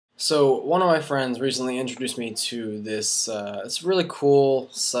So one of my friends recently introduced me to this really cool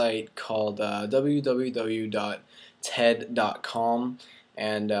site called www.ted.com,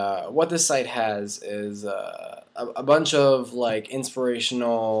 and what this site has is a bunch of like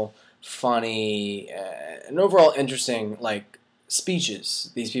inspirational, funny, and overall interesting like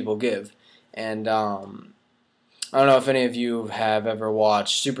speeches these people give, and I don't know if any of you have ever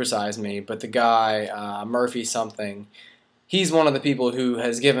watched Super Size Me, but the guy Murphy something, he's one of the people who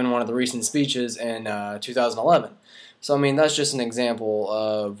has given one of the recent speeches in 2011. So, I mean, that's just an example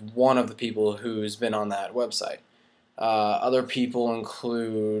of one of the people who's been on that website. Other people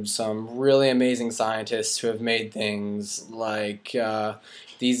include some really amazing scientists who have made things like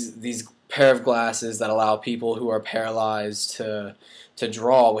these pair of glasses that allow people who are paralyzed to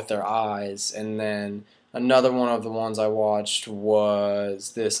draw with their eyes. And then another one of the ones I watched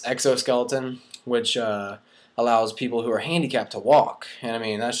was this exoskeleton, which allows people who are handicapped to walk. And I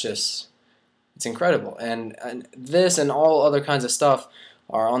mean, it's incredible. And this and all other kinds of stuff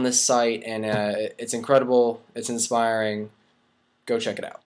are on this site, and it's incredible. It's inspiring. Go check it out.